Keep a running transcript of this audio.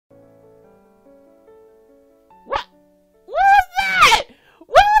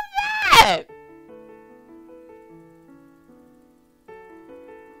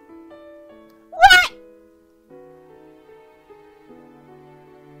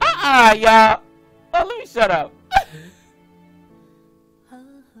y'all. Oh, let me shut up.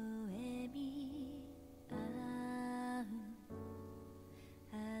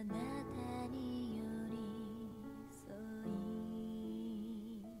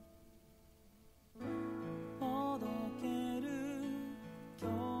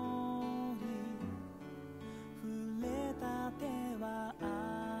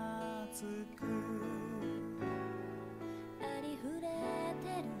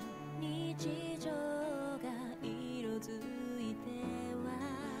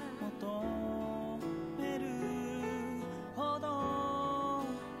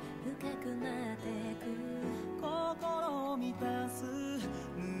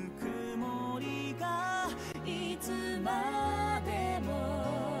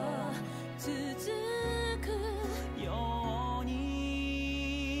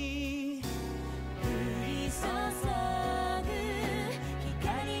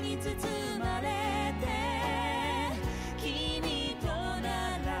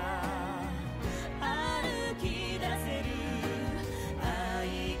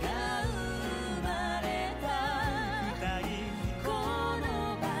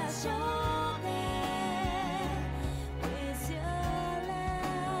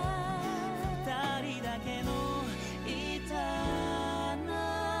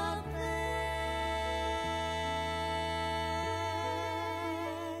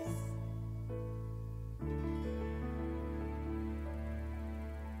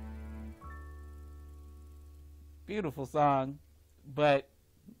 Beautiful song, but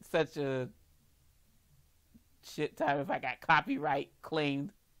such a shit time if I got copyright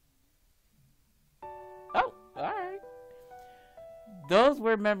claimed. Oh, alright. Those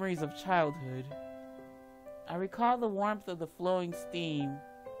were memories of childhood. I recall the warmth of the flowing steam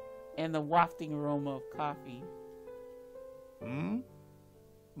and the wafting aroma of coffee.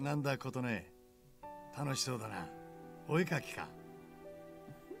 Nanda Otome. 楽しそうだな。お絵描きか。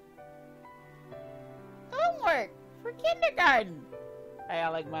Homework for kindergarten. I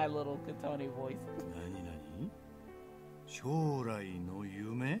like my little Otome voice. 何々？将来の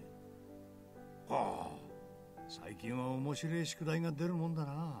夢？はあ、最近は面白い宿題が出るもんだ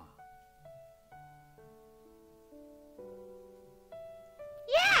な。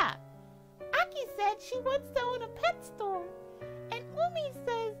Yeah, Aki said she wants to own a pet store, and Umi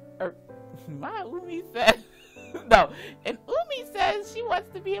says, or my Umi said, no, and Umi says she wants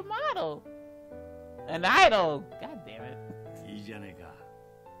to be a model. An idol. God damn it. いいじゃねえか。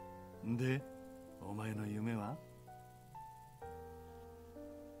で、お前の夢は？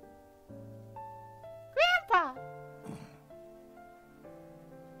 Grandpa.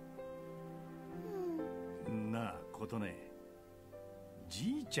 なあ、ことね。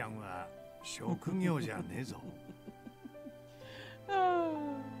じいちゃんは職業じゃねえぞ。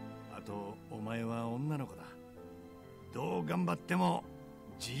あと、お前は女の子だ。どう頑張っても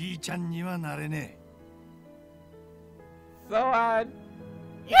じいちゃんにはなれねえ。So I'm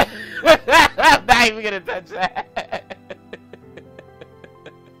not even gonna touch that.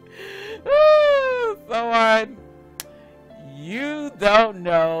 So you don't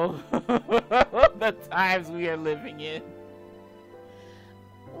know the times we are living in.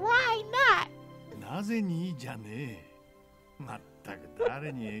 Why not? なぜにじゃねえ。まったく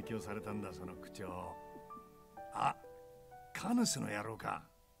誰に影響されたんだその口調。あ、カヌスの野郎か。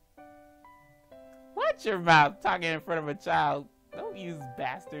Watch your mouth talking in front of a child. Don't use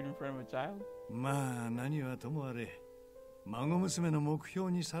bastard in front of a child. まあ何はともあれ、孫娘の目標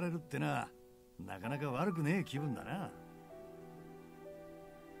にされるってな、なかなか悪くねえ気分だな。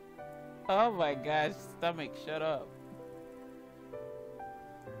Oh my gosh, stomach, shut up.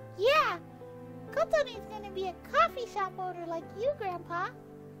 Yeah, Kotone's gonna be a coffee shop owner like you, Grandpa.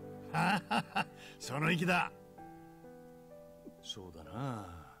 ははは、その意気だ。そうだ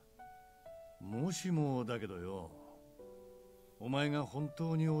な。もしもだけどよ、お前が本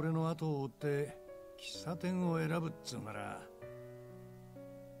当に俺の後を追って喫茶店を選ぶっつうなら、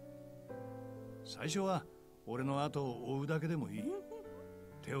最初は俺の後を追うだけでもいい。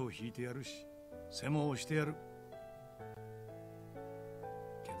手を引いてやるし、背も押してやる。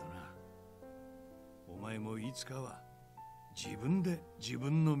けどな、お前もいつかは自分で自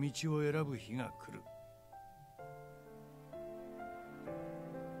分の道を選ぶ日が来る。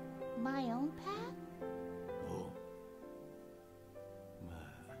My own path? おう。ま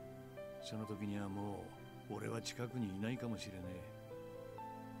あ、その時にはもう俺は近くにいないかもしれね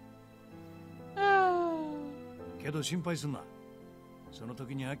え。けど心配すんな。その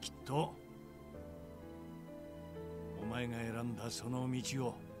時にはきっとお前が選んだその道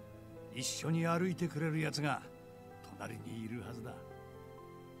を一緒に歩いてくれるやつが隣にいるはずだ。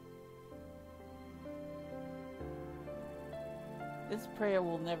This prayer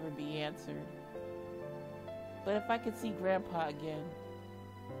will never be answered. But if I could see Grandpa again,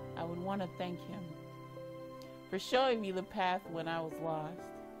 I would want to thank him for showing me the path when I was lost,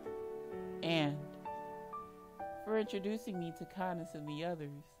 and for introducing me to Canus and the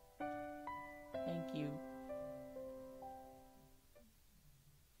others. Thank you.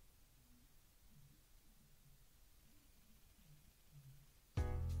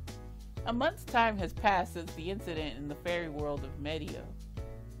 A month's time has passed since the incident in the fairy world of Medio.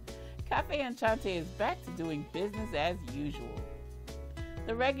 Cafe Enchante is back to doing business as usual.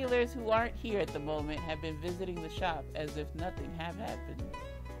 The regulars who aren't here at the moment have been visiting the shop as if nothing had happened.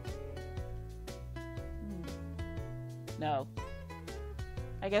 No.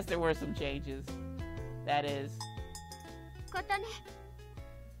 I guess there were some changes. That is. Otome.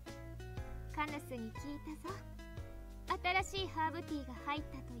 Canus に聞いたぞ。新しいハーブティーが入っ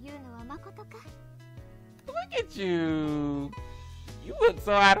たというのは誠か? Look at you. You look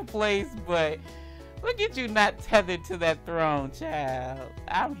so out of place, but look at you not tethered to that throne, child.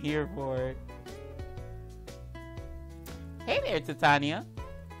 I'm here for it. Hey there, Titania.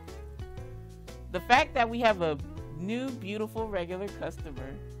 The fact that we have a new, beautiful, regular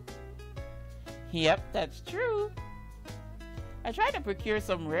customer. Yep, that's true. I tried to procure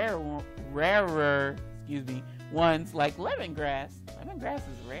some rarer, ones like lemongrass. Lemongrass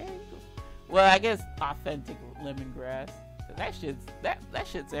is rare? Well, I guess authentic lemongrass. That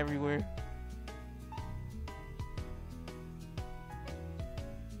shit's everywhere.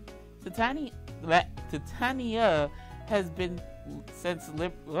 Titania has been since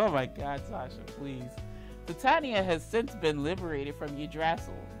oh my god, Sasha, please. Titania has since been liberated from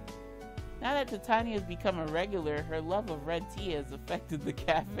Yggdrasil. Now that Titania has become a regular, her love of red tea has affected the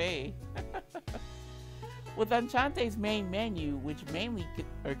cafe. With Enchante's main menu, which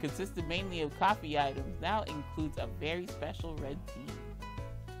consisted mainly of coffee items, now includes a very special red tea.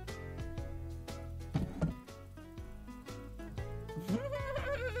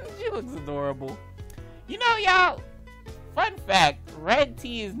 She looks adorable. You know, y'all, fun fact, red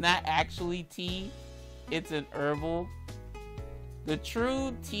tea is not actually tea. It's an herbal. The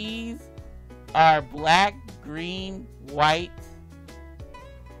true teas are black, green, white.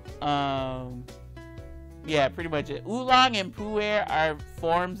 Yeah, pretty much it. Oolong and pu'er are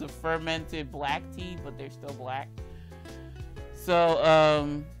forms of fermented black tea, but they're still black. So,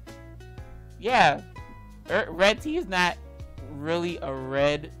 yeah. Red tea is not really a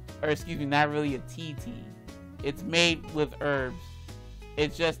not really a tea. It's made with herbs.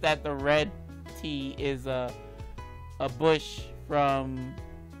 It's just that the red tea is a bush from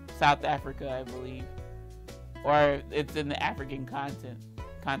South Africa, I believe. Or it's in the African continent.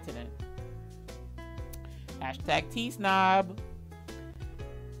 Hashtag tea snob.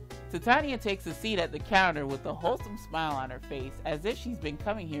 Titania takes a seat at the counter with a wholesome smile on her face, as if she's been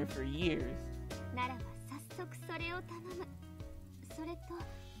coming here for years.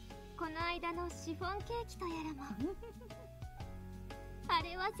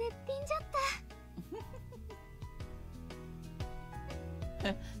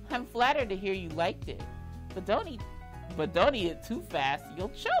 I'm flattered to hear you liked it, but don't eat it too fast, you'll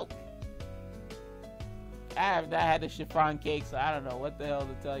choke. I have not had a chiffon cake, so I don't know what the hell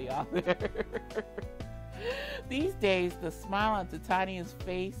to tell you out there. These days, the smile on Titania's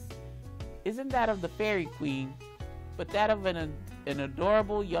face isn't that of the fairy queen, but that of an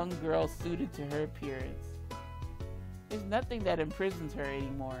adorable young girl suited to her appearance. There's nothing that imprisons her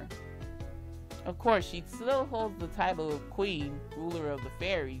anymore. Of course, she still holds the title of queen, ruler of the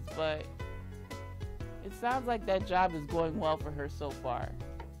fairies, but it sounds like that job is going well for her so far.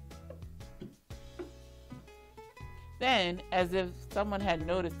 Then, as if someone had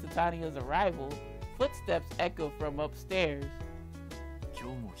noticed Titania's arrival, footsteps echo from upstairs.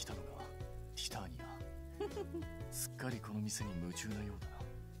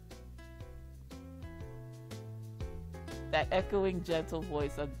 That echoing gentle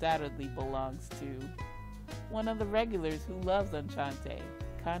voice undoubtedly belongs to one of the regulars who loves Enchante,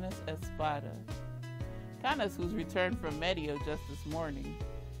 Canus Espada. Canus, who's returned from Medio just this morning,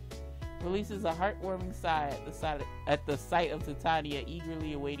 releases a heartwarming sigh at the sight of Titania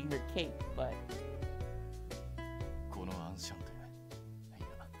eagerly awaiting her cake, but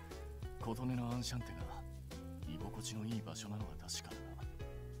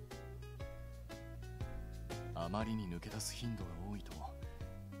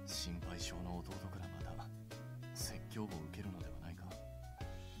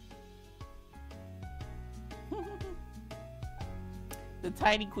the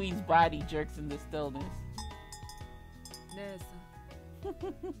tiny queen's body jerks into stillness.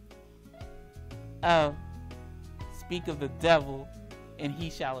 Oh, speak of the devil. and he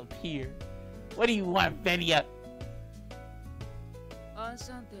shall appear. What do you want, Venia?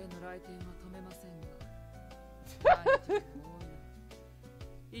 Enchante の来店は止めませんが、毎日も多いの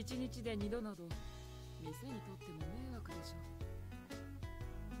で、一日で2度など店にとっても迷惑でしょう。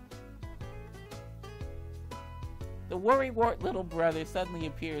The worrywart little brother suddenly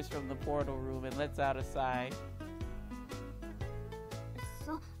appears from the portal room and lets out a sigh.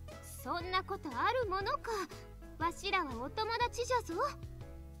 そんなことあるものか。わしらはお友達じゃぞ。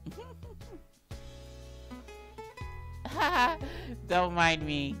Don't mind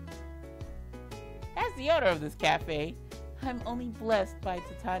me. As the owner of this cafe, I'm only blessed by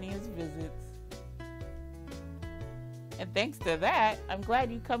Titania's visits. And thanks to that, I'm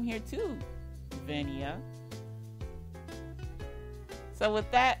glad you come here too, Venia. So with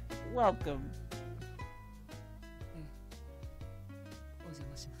that, welcome.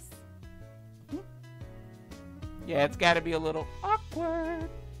 Yeah, it's gotta be a little awkward.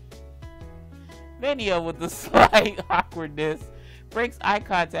 Venia, with the slight awkwardness, breaks eye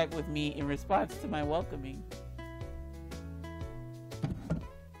contact with me in response to my welcoming.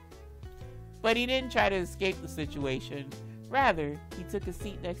 But he didn't try to escape the situation. Rather, he took a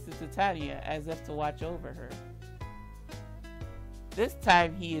seat next to Titania as if to watch over her. This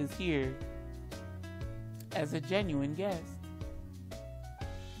time he is here as a genuine guest.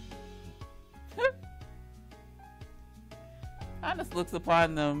 Canus looks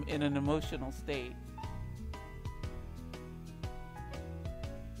upon them in an emotional state.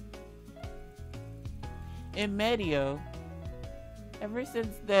 In Medio, ever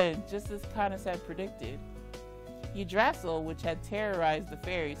since then, just as Canus had predicted, Yggdrasil, which had terrorized the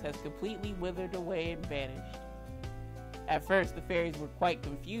fairies, has completely withered away and vanished. At first, the fairies were quite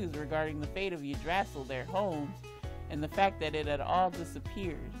confused regarding the fate of Yggdrasil, their homes, and the fact that it had all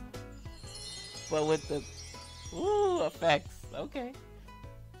disappeared. But with the effects, okay.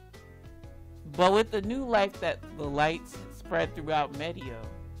 But with the new life that the lights spread throughout Medio,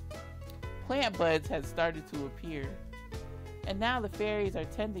 plant buds had started to appear. And now the fairies are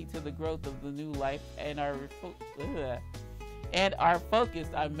tending to the growth of the new life and are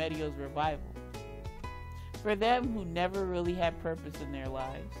focused on Medio's revival. For them who never really had purpose in their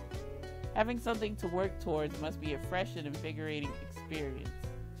lives, having something to work towards must be a fresh and invigorating experience.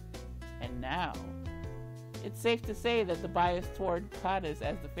 And now, it's safe to say that the bias toward Canus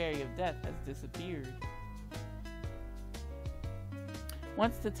as the Fairy of Death has disappeared.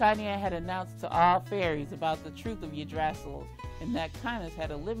 Once Titania had announced to all fairies about the truth of Yggdrasil and that Canus had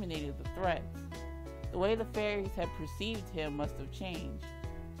eliminated the threats, the way the fairies had perceived him must have changed.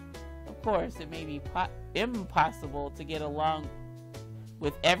 Of course, it may be impossible to get along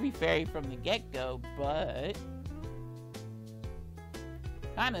with every fairy from the get-go, but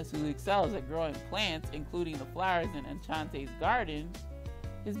Canus, who excels at growing plants, including the flowers in Enchante's garden,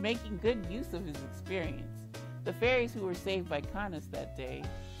 is making good use of his experience. The fairies who were saved by Canus that day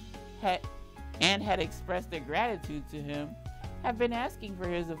had expressed their gratitude to him have been asking for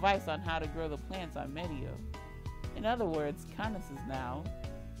his advice on how to grow the plants on Medio. In other words, Canus is now,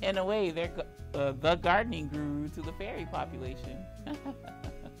 in a way, the gardening guru to the fairy population.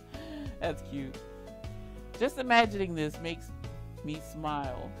 That's cute. Just imagining this makes me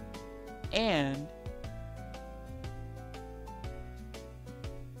smile. And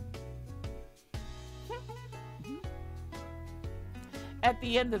at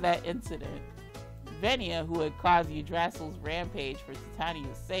the end of that incident, Venia, who had caused Yggdrasil's rampage for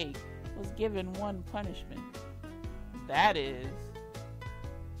Titania's sake, was given one punishment. That is...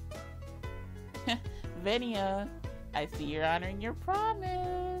 Venia, I see you're honoring your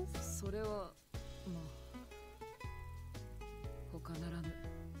promise. それは、まあ、他ならぬ、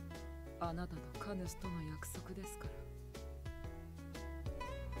あなたとカヌスとの約束ですか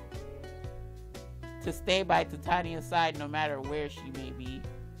ら。 To stay by Titania's side no matter where she may be.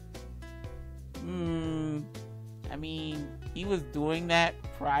 I mean, he was doing that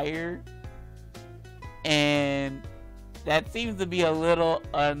prior, and that seems to be a little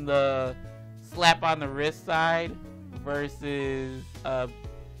on the slap on the wrist side versus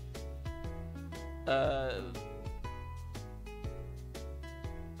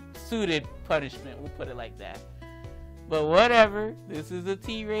suited punishment, we'll put it like that. But whatever, this is a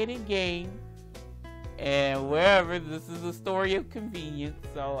T-rated game, and wherever, this is a story of convenience,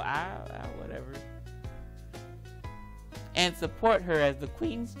 so I whatever. And support her as the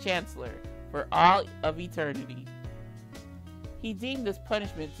Queen's Chancellor for all of eternity. He deemed this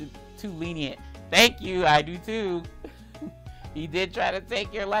punishment too lenient. Thank you, I do too. He did try to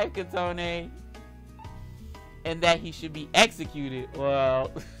take your life, Otome. And that he should be executed.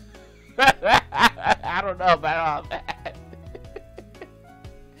 Well, I don't know about all that.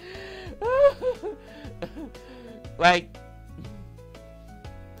 Like,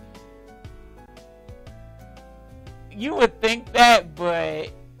 you would think that, but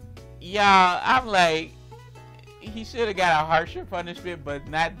y'all, I'm like, he should have got a harsher punishment, but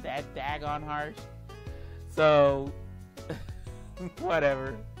not that daggone harsh. So,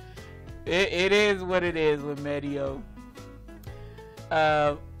 whatever. It is what it is with Medio.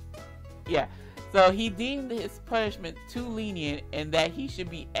 Yeah. So he deemed his punishment too lenient and that he should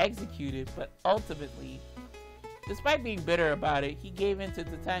be executed, but ultimately, despite being bitter about it, he gave in to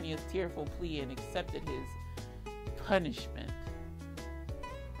Titania's tearful plea and accepted his punishment.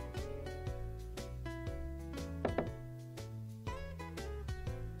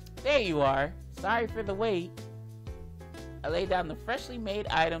 There you are. Sorry for the wait. I laid down the freshly made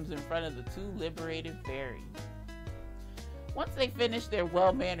items in front of the two liberated fairies. Once they finish their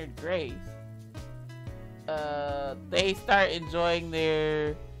well-mannered grace, they start enjoying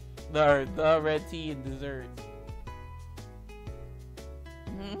the red tea and desserts.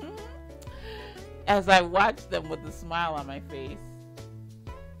 As I watch them with a smile on my face.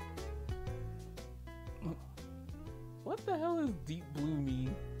 What the hell is deep blue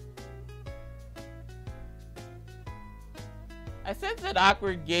mean? I sense an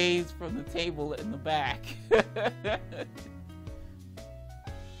awkward gaze from the table in the back.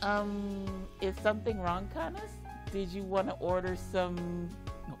 Is something wrong, Canus? Did you want to order some...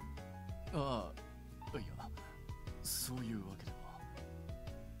 No. いや、そういうわけでは。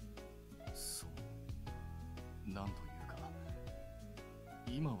そう、なんというか、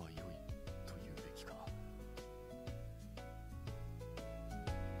今は良いというべきか。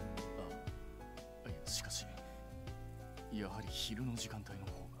いや、しかし、やはり昼の時間帯の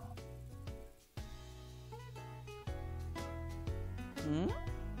方が。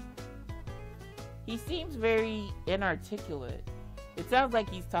He seems very inarticulate. It sounds like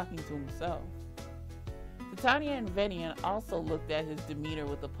he's talking to himself. Titania and Venian also looked at his demeanor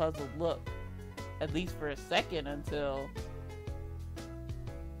with a puzzled look, at least for a second, until...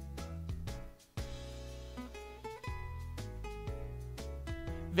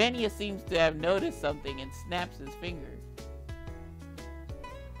 Venia seems to have noticed something and snaps his finger.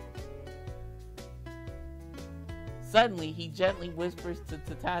 Suddenly, he gently whispers to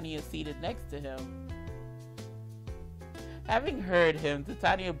Titania seated next to him. Having heard him,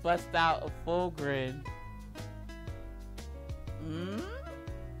 Titania busts out a full grin.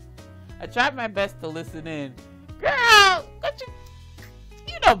 I tried my best to listen in. Girl,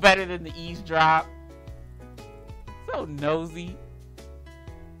 you know better than to eavesdrop. So nosy.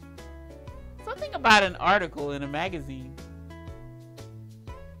 Something about an article in a magazine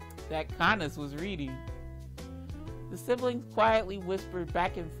that Canus was reading. The siblings quietly whispered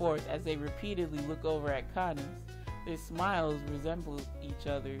back and forth as they repeatedly look over at Canus. Their smiles resemble each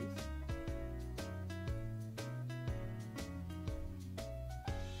other's.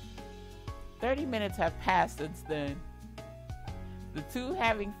 "30 minutes have passed since then. The two,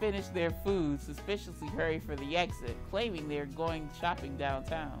 having finished their food, suspiciously hurry for the exit, claiming they're going shopping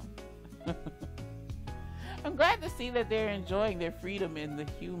downtown. I'm glad to see that they're enjoying their freedom in the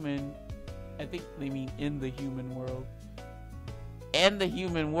human... I think they mean in the human world. And the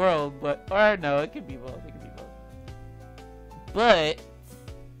human world, but... Or no, it could be both. It could be both. But...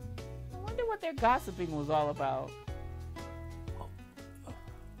 I wonder what their gossiping was all about.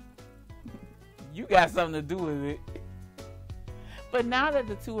 You got something to do with it. But now that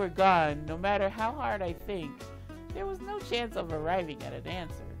the two are gone, no matter how hard I think, there was no chance of arriving at an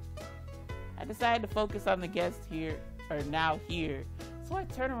answer. I decided to focus on the guest here, or now here, so I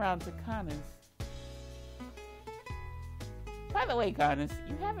turn around to Canus. By the way, Canus,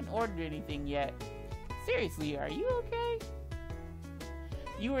 you haven't ordered anything yet. Seriously, are you okay?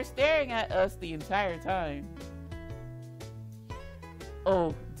 You were staring at us the entire time.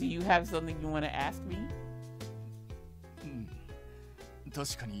 Oh, do you have something you want to ask me?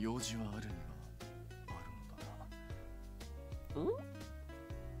 確かに用事はあるにはあるのだ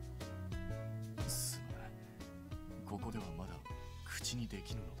な。すまない。ここではまだ口にで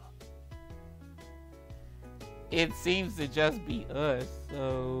きぬのだ。It seems to just be us,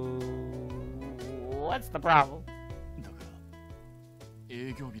 so what's the problem? だから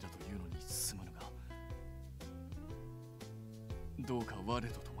営業日だというのにすまぬが、どうか我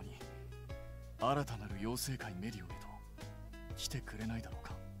と共に新たなる妖精界メディオへと来てくれないだろう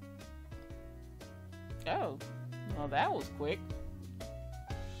か。Oh, well, that was quick.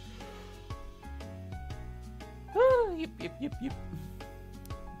 Yep.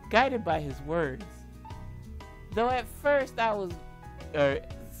 Guided by his words. Though at first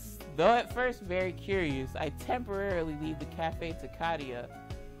very curious, I temporarily leave the cafe to Katia,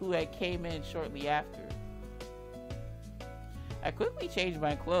 who had came in shortly after. I quickly changed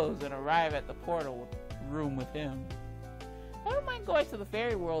my clothes and arrived at the portal room with him. I don't mind going to the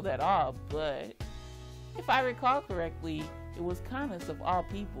fairy world at all, but if I recall correctly, it was Canus of all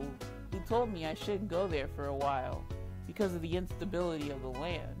people who told me I shouldn't go there for a while because of the instability of the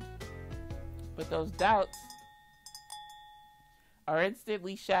land. But those doubts are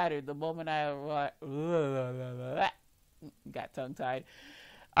instantly shattered the moment I got tongue-tied.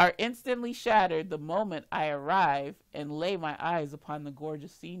 Are instantly shattered the moment I arrive and lay my eyes upon the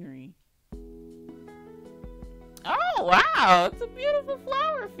gorgeous scenery. Oh wow, it's a beautiful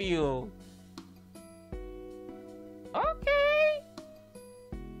flower field. Okay.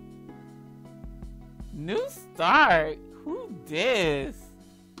 New start. Who dis?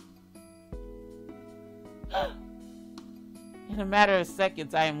 In a matter of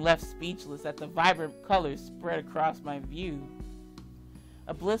seconds, I am left speechless at the vibrant colors spread across my view.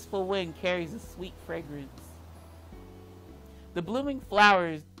 A blissful wind carries a sweet fragrance. The blooming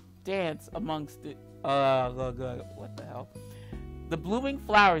flowers dance amongst it. What the hell? The blooming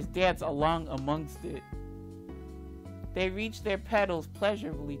flowers dance along amongst it. They reach their petals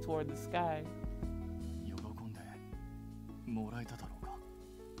pleasurably toward the sky.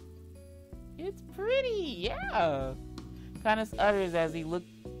 It's pretty, yeah. Canus utters as he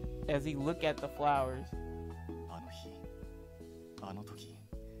look at the flowers.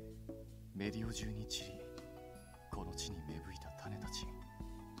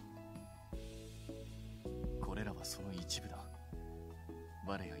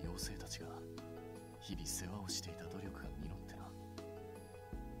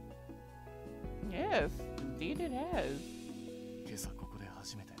 Yes, indeed it has.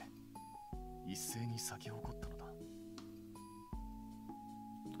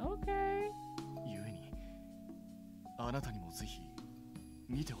 Okay.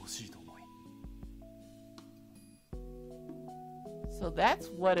 So that's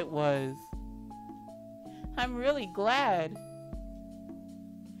what it was. I'm really glad.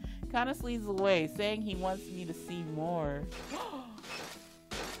 Canus leads the way, saying he wants me to see more.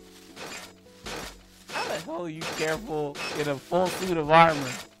 How the hell are you careful in a full suit of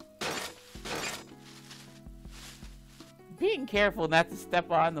armor? Being careful not to step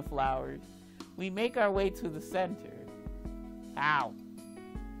on the flowers, we make our way to the center. Ow.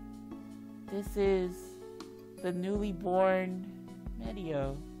 This is the newly born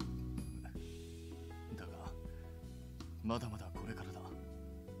Medio.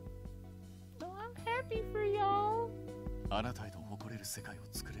 So I'm happy for y'all.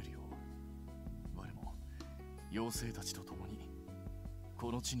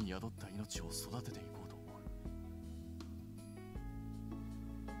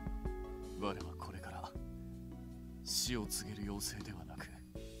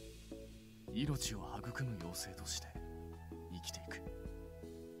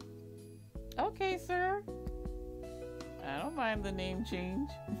 Okay, sir. I don't mind the name change.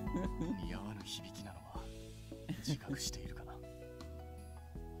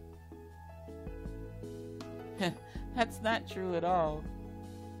 That's not true at all.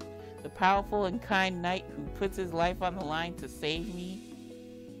 The powerful and kind knight who puts his life on the line to save me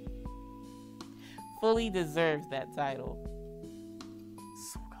fully deserves that title.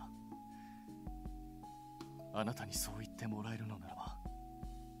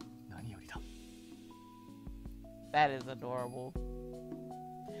 That is adorable.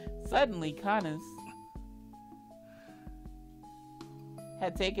 Suddenly, Canus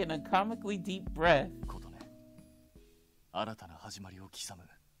had taken a comically deep breath.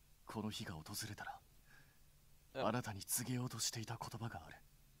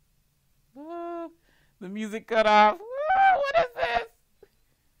 The music cut off. What is this?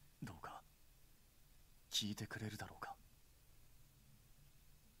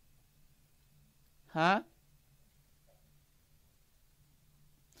 Huh?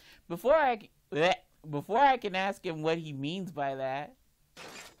 Before I can ask him what he means by that,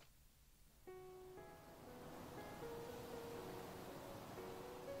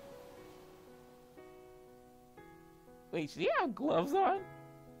 wait, does he have gloves on?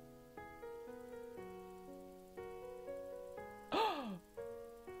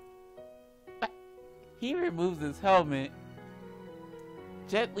 He removes his helmet,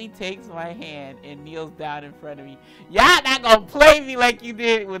 gently takes my hand, and kneels down in front of me. Y'all not gonna play me like you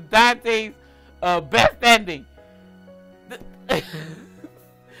did with Dante's best ending.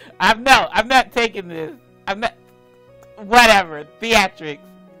 I'm not taking this. I'm not. Whatever. Theatrics.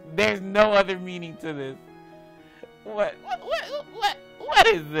 There's no other meaning to this. What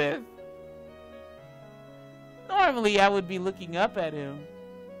is this? Normally I would be looking up at him,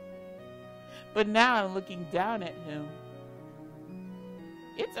 but now I'm looking down at him.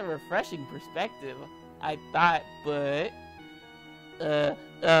 It's a refreshing perspective, I thought, but...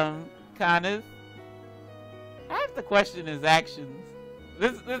 Canus, I have to question his actions.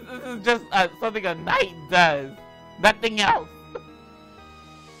 This is just something a knight does. Nothing else.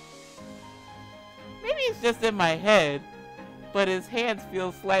 Maybe it's just in my head, but his hands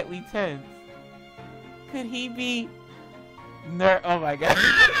feel slightly tense. Could he be... Oh my god.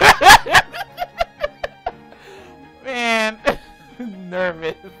 Man,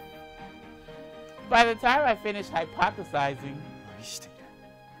 nervous. By the time I finish hypothesizing...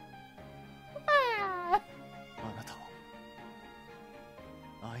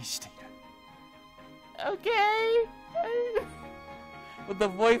 Okay. With the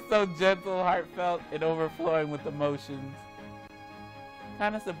voice so gentle, heartfelt, and overflowing with emotions,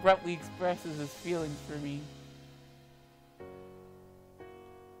 Canus abruptly expresses his feelings for me.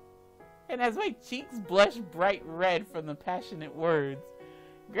 And as my cheeks blush bright red from the passionate words,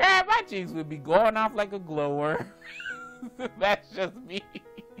 grab my cheeks would be going off like a glowworm. That's just me.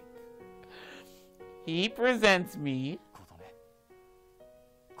 He presents me.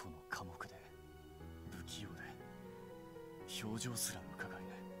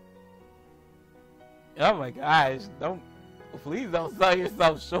 Oh my gosh, please don't sell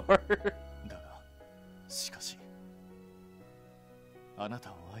yourself short. しかし、あな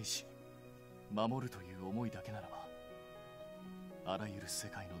たを愛し、守るという思いだけならば、あらゆる世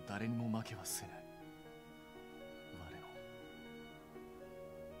界の誰にも負けはせない。我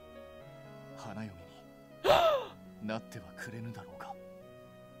の花嫁になってはくれぬだろうか。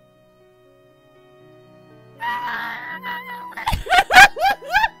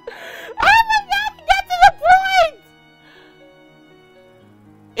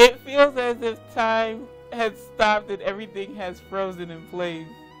It feels as if time has stopped and everything has frozen in place.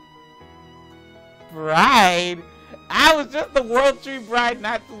 Bride? I was just the World Tree Bride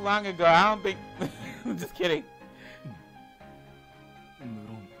not too long ago. I don't think... I'm just kidding. 無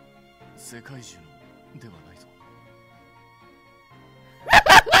論、世界中のではないぞ。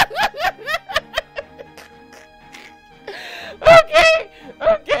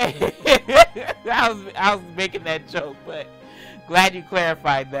Okay. I was making that joke, but glad you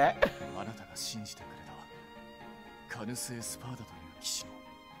clarified that. あなたが信じてくれたカヌス・エスパーダという騎士の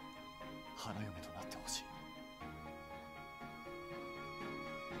花嫁となってほしい。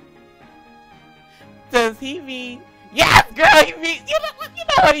Does he mean? Yes, girl. He means. You know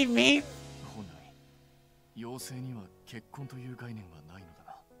what he means. 本来、妖精には結婚という概念はないのだ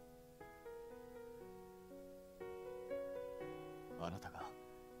が、あなたが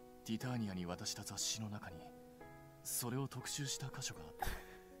ティターニアに渡した雑誌の中にそれを特集した箇所があった。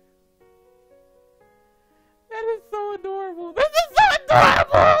That is so adorable. This is so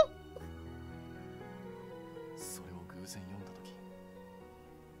adorable. それを偶然読んだとき、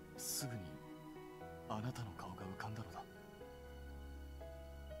すぐにあなたの顔が浮かんだのだ。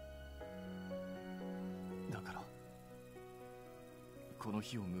だから、この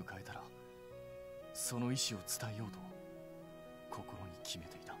日を迎えたら、その意志を伝えようと心に決め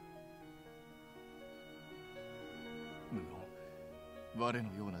ていた。無論、我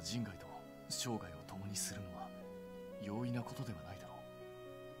のような人外と生涯を共にするのは容易なことではないだろ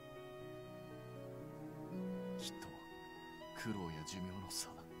う。きっと苦労や寿命の差、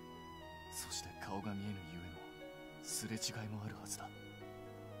そして顔が見えぬゆえのすれ違いもあるはずだ。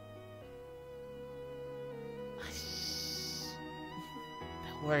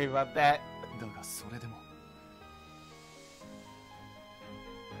Don't worry about that. だがそれでも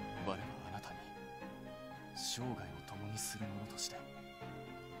我はあなたに生涯を共にするものとして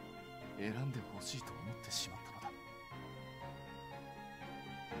選んでほしいと思ってしまっ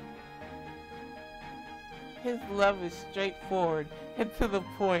たのだ。His love is straightforward and to the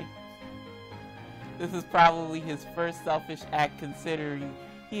point. This is probably his first selfish act, considering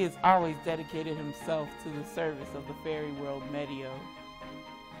he has always dedicated himself to the service of the fairy world Medio.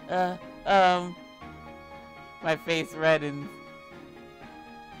 My face reddens.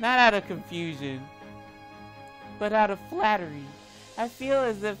 Not out of confusion, but out of flattery. I feel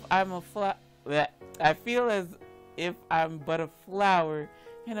as if I'm but a flower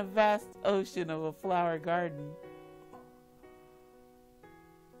in a vast ocean of a flower garden.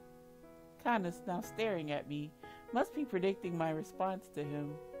 Canus, now staring at me, must be predicting my response to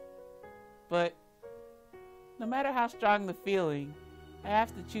him. But no matter how strong the feeling, I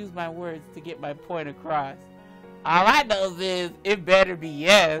have to choose my words to get my point across. All I know is it better be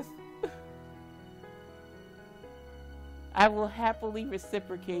yes. I will happily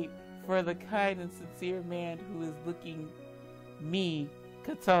reciprocate for the kind and sincere man who is looking me,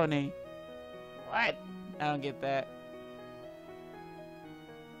 Katone, What? I don't get that.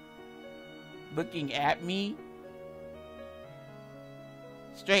 Looking at me?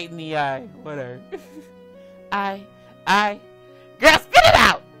 Straight in the eye. Whatever. Girl, spit it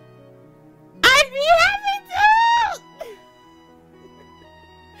out! I'd be happy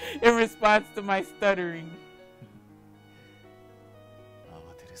to! In response to my stuttering.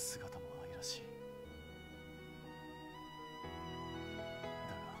 慌てる姿も愛らしい。だ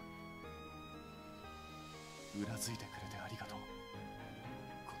が、うなずいてくれてありがとう。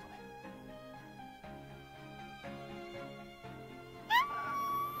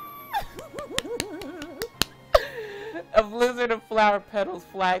A blizzard of flower petals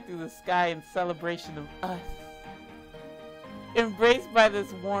fly through the sky in celebration of us. Embraced by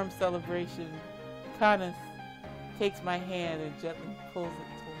this warm celebration, Canus takes my hand and gently pulls it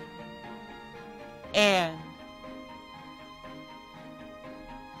toward me. And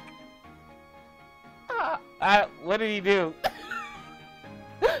what did he do?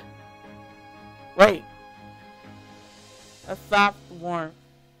 Wait. A soft warmth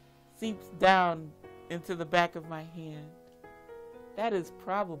seeps down into the back of my hand. That is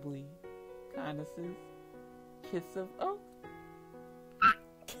probably Canus's kiss of oath.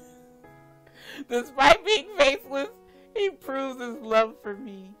 Despite being faceless, he proves his love for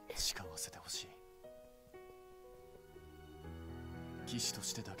me. 誓わせてほしい。騎士と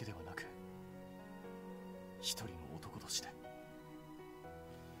してだけではなく、一人の男として。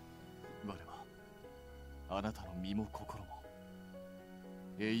我はあなたの身も心も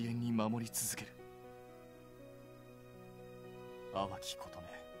永遠に守り続ける。淡き琴音、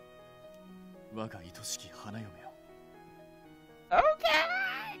我が愛しき花嫁よ。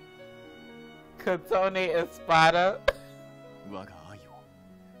Okay. Cotone Espada. 我が愛を、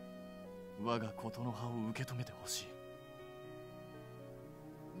我が琴の葉を受け止めてほし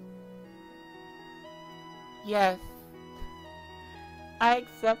い。Yes, I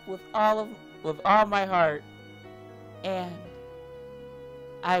accept with all my heart, and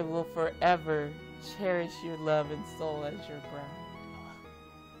I will forever cherish your love and soul as your bride.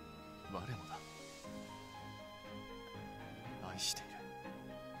 我もだ。愛している、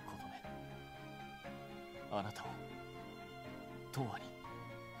琴音。あなたを、永遠に。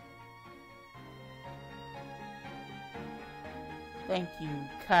Thank you,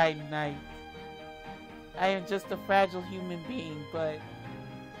 kind knight. I am just a fragile human being, but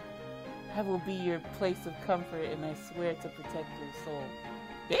I will be your place of comfort, and I swear to protect your soul.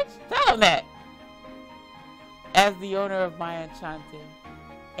 Bitch, tell him that! As the owner of my Enchante,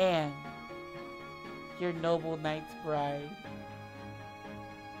 and your noble knight's bride.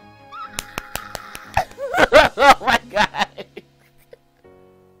 Oh my god!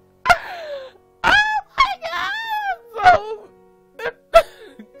 Oh my god! So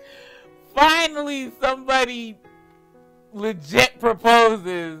finally somebody legit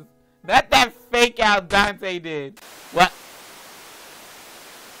proposes. Not that fake out Dante did. What?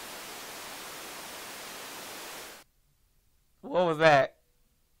 What was that?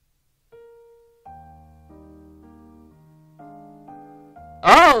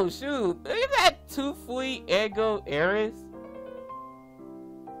 Oh shoot! Look at that Tu Fui Ego Eris.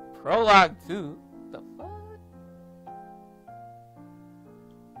 Prologue 2. The fuck?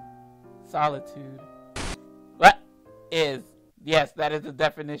 Solitude. What is? Yes, that is the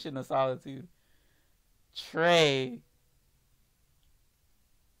definition of solitude. Trey.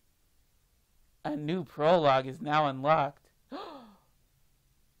 A new prologue is now unlocked.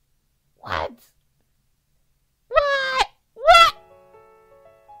 What? What? What?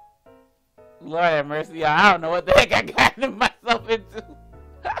 Lord have mercy, I don't know what the heck I got myself into.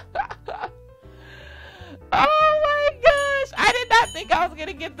 Oh my gosh, I did not think I was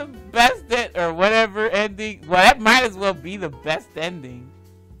gonna get the best or whatever ending. Well, that might as well be the best ending.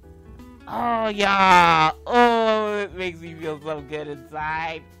 Oh yeah, oh, it makes me feel so good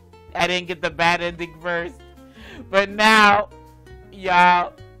inside. I didn't get the bad ending first, but now,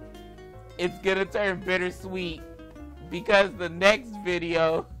 y'all, it's gonna turn bittersweet because the next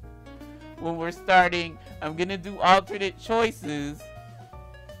video, when we're starting, I'm gonna do alternate choices,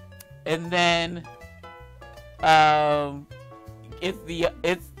 and then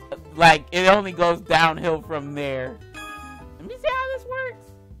it's like it only goes downhill from there. Let me see how this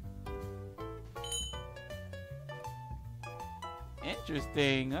works.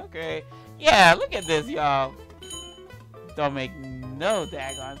 Interesting. Okay. Yeah, look at this, y'all. Don't make no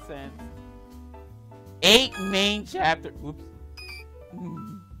daggone sense. 8 main chapters. Oops.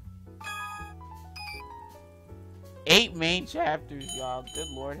 8 main chapters, y'all. Good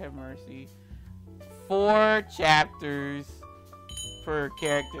Lord have mercy. 4 chapters. per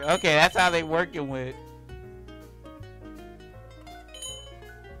character. Okay, that's how they working with.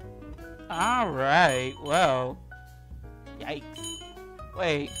 Alright, well. Yikes.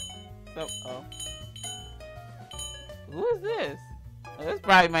 Wait. So, oh. Who is this? Oh, this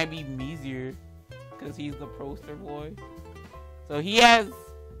probably might be Mezier, because he's the poster boy. So he has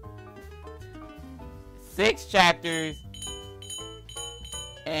 6 chapters.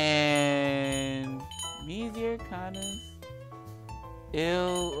 And Mezier, Canus,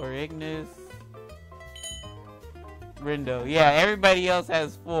 Ill or Ignis, Rindo. Yeah, everybody else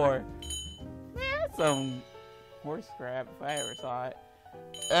has 4. Man, that's some horse crap if I ever saw it.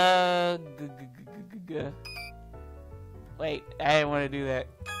 Wait, I didn't want to do that.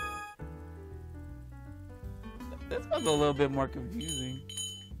 This one's a little bit more confusing.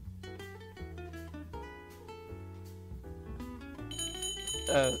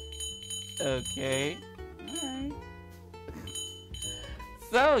 Okay. Alright.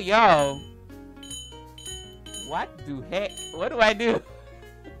 So, y'all. What do I do?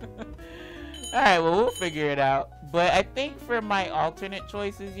 Alright, well, we'll figure it out. But I think for my alternate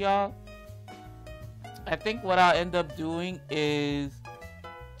choices, y'all, I think what I'll end up doing is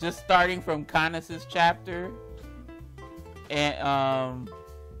just starting from Canus's chapter and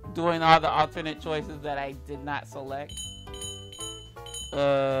doing all the alternate choices that I did not select.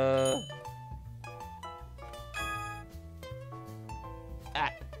 Oh,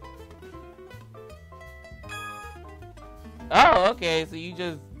 okay, so you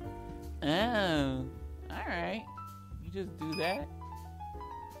just, oh, alright, you just do that,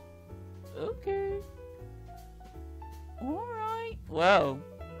 okay, alright, well,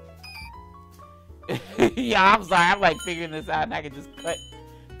 yeah, I'm sorry, I'm like figuring this out and I can just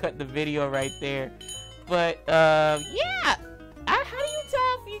cut the video right there, but, yeah, how do you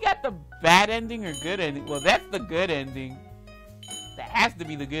tell if you got the bad ending or good ending? Well, that's the good ending. That has to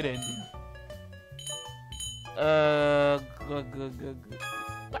be the good ending.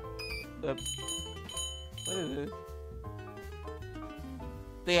 Good. What is this?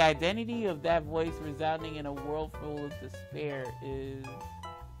 The identity of that voice resounding in a world full of despair is...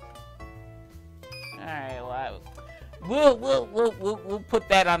 Alright, well, we'll put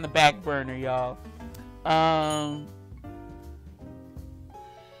that on the back burner, y'all.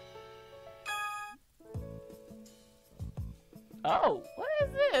 Oh, what is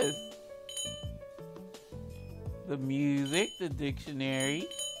this? The music, the dictionary.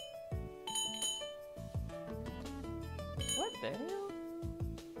 What the hell?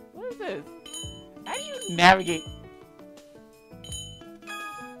 What is this? How do you navigate?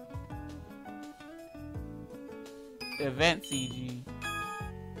 Event CG.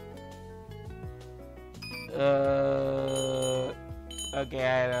 Okay,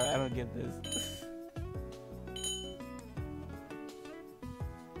 I don't get this.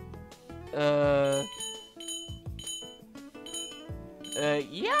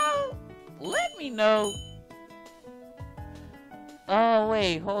 Y'all, let me know. Oh,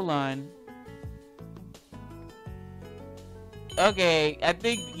 wait, hold on. Okay, I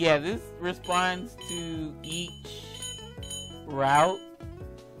think, yeah, this responds to each route.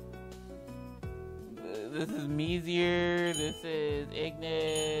 This is Mezier, this is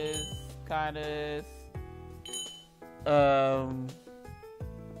Ignis, Canus,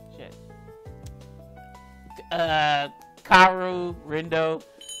 shit. Karu, Rindo,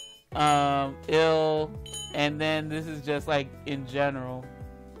 Ill, and then this is just like in general.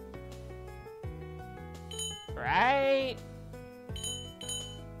 Right?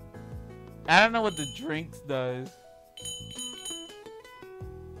 I don't know what the drinks does.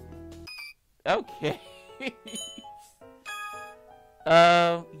 Okay.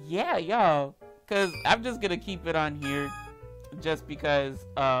 Yeah, y'all, cause I'm just gonna keep it on here just because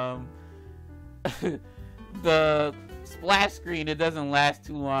the splash screen, it doesn't last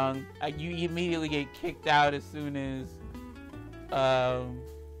too long. You immediately get kicked out as soon as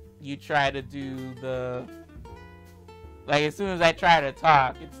you try to do the, like, as soon as I try to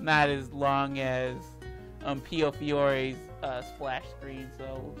talk, it's not as long as Pio Fiore's splash screen,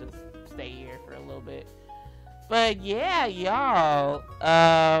 so we'll just stay here for a little bit. But yeah, y'all,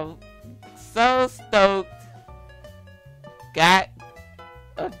 so stoked. Got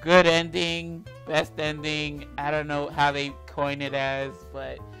a good ending, best ending. I don't know how they coin it as,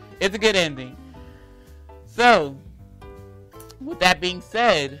 but it's a good ending. So, with that being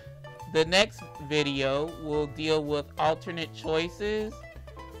said, the next video will deal with alternate choices,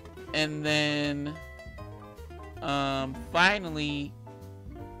 and then finally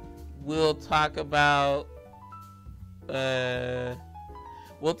we'll talk about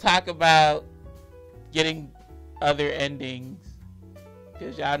getting other endings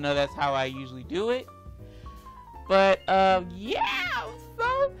because y'all know that's how I usually do it. But yeah,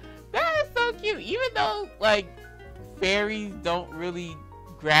 so that is so cute. Even though like fairies don't really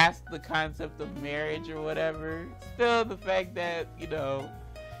grasp the concept of marriage or whatever, still the fact that, you know,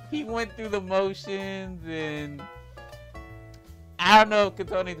 he went through the motions, and I don't know if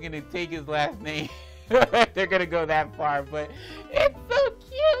Katone's gonna take his last name. They're gonna go that far, but it's so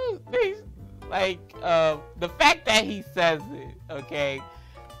cute. Like the fact that he says it, okay,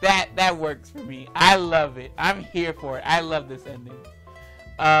 that works for me. I love it. I'm here for it. I love this ending.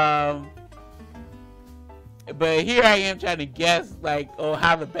 But here I am trying to guess, like, oh,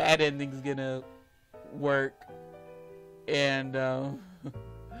 how the bad ending's gonna work, and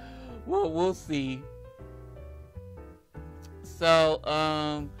we'll see. So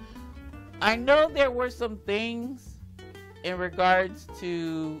I know there were some things in regards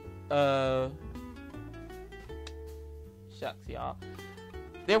to shucks, y'all.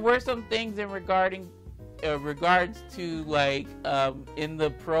 There were some things in regards to like in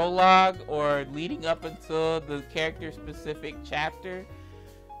the prologue or leading up until the character specific chapter.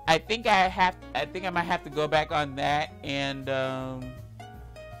 I think I might have to go back on that and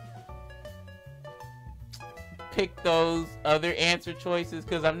pick those other answer choices,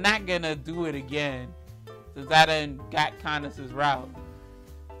 because I'm not gonna do it again since I done got Canus's route.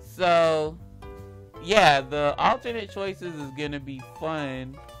 So yeah, the alternate choices is gonna be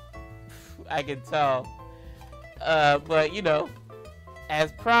fun. I can tell. But you know,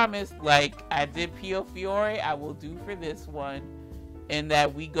 as promised, like I did Pio Fiore, I will do for this one, in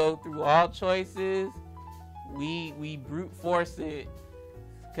that we go through all choices, we brute force it,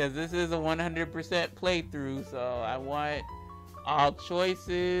 because this is a 100% playthrough, so I want all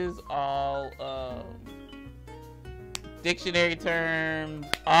choices, all dictionary terms,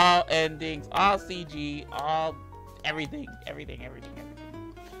 all endings, all CG, all everything.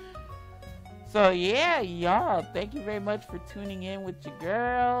 So yeah, y'all, thank you very much for tuning in with your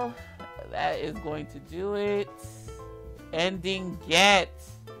girl. That is going to do it. Ending get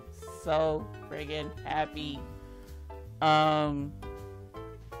so friggin' happy.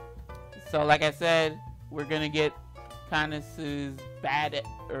 So like I said, we're gonna get Canus's bad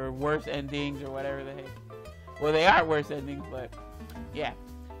or worse endings or whatever the heck. Well, they are worse endings, but yeah.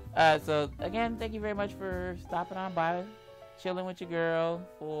 So again, thank you very much for stopping on by, chilling with your girl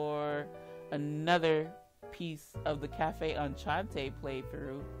for another piece of the Cafe Enchante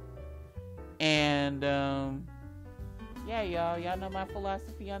playthrough. And yeah, y'all know my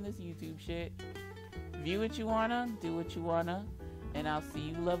philosophy on this YouTube shit. View what you wanna, do what you wanna, and I'll see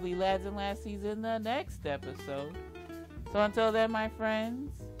you lovely lads and lassies in the next episode. So until then, my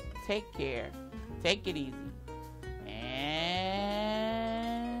friends, take care, take it easy, and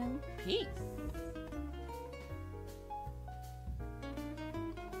peace.